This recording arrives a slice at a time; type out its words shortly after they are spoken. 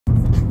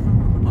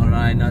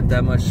ride, not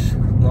that much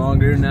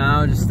longer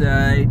now, just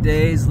 8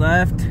 days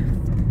left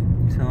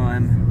until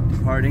I'm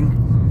departing.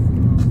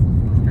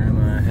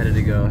 I'm headed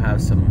to go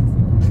have some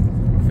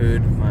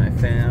food with my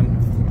fam.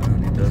 I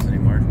don't need those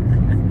anymore.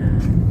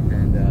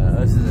 And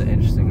this is an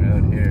interesting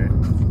road here.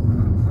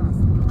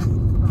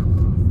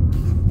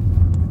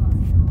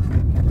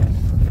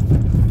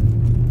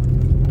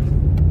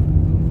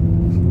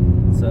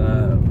 It's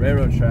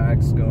railroad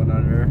tracks going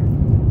under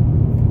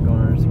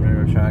some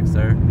railroad tracks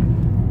there.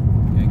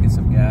 Gonna get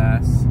some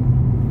gas.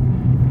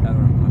 Got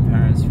with my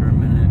parents for a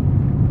minute.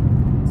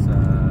 It's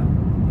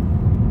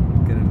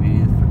gonna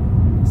be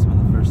some of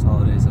the first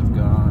holidays I've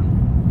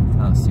gone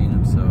without seeing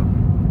them, so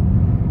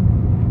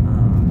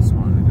just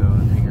wanted to go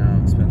and hang out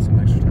and spend some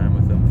extra time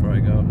with them before I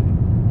go.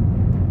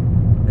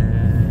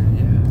 And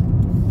yeah,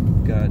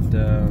 got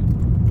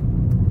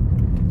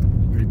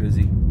pretty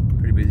busy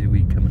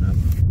week coming up. A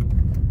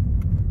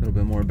little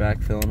bit more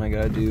backfilling I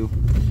gotta do.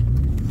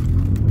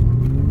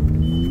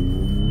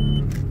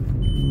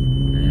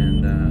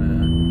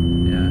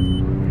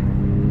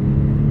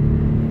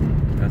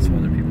 Some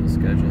other people's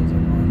schedules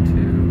I'm on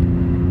too,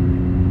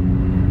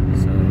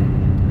 so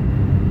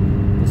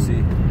we'll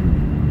see.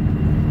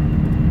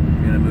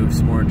 I'm gonna move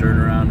some more dirt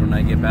around when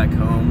I get back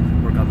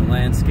home, work on the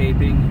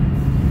landscaping,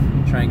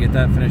 try and get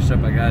that finished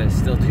up. I gotta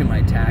still do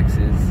my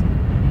taxes.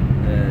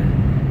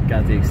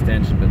 Got the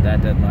extension, but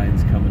that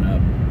deadline's coming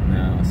up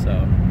now,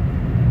 so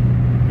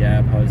yeah,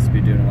 I'll probably just be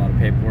doing a lot of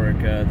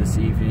paperwork this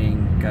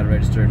evening. Gotta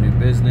register a new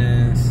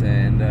business,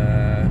 and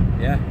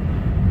yeah,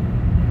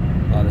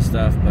 a lot of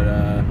stuff, but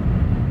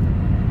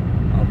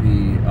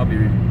I'll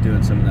be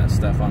doing some of that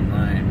stuff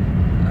online,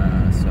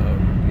 so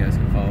you guys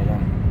can follow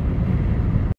along.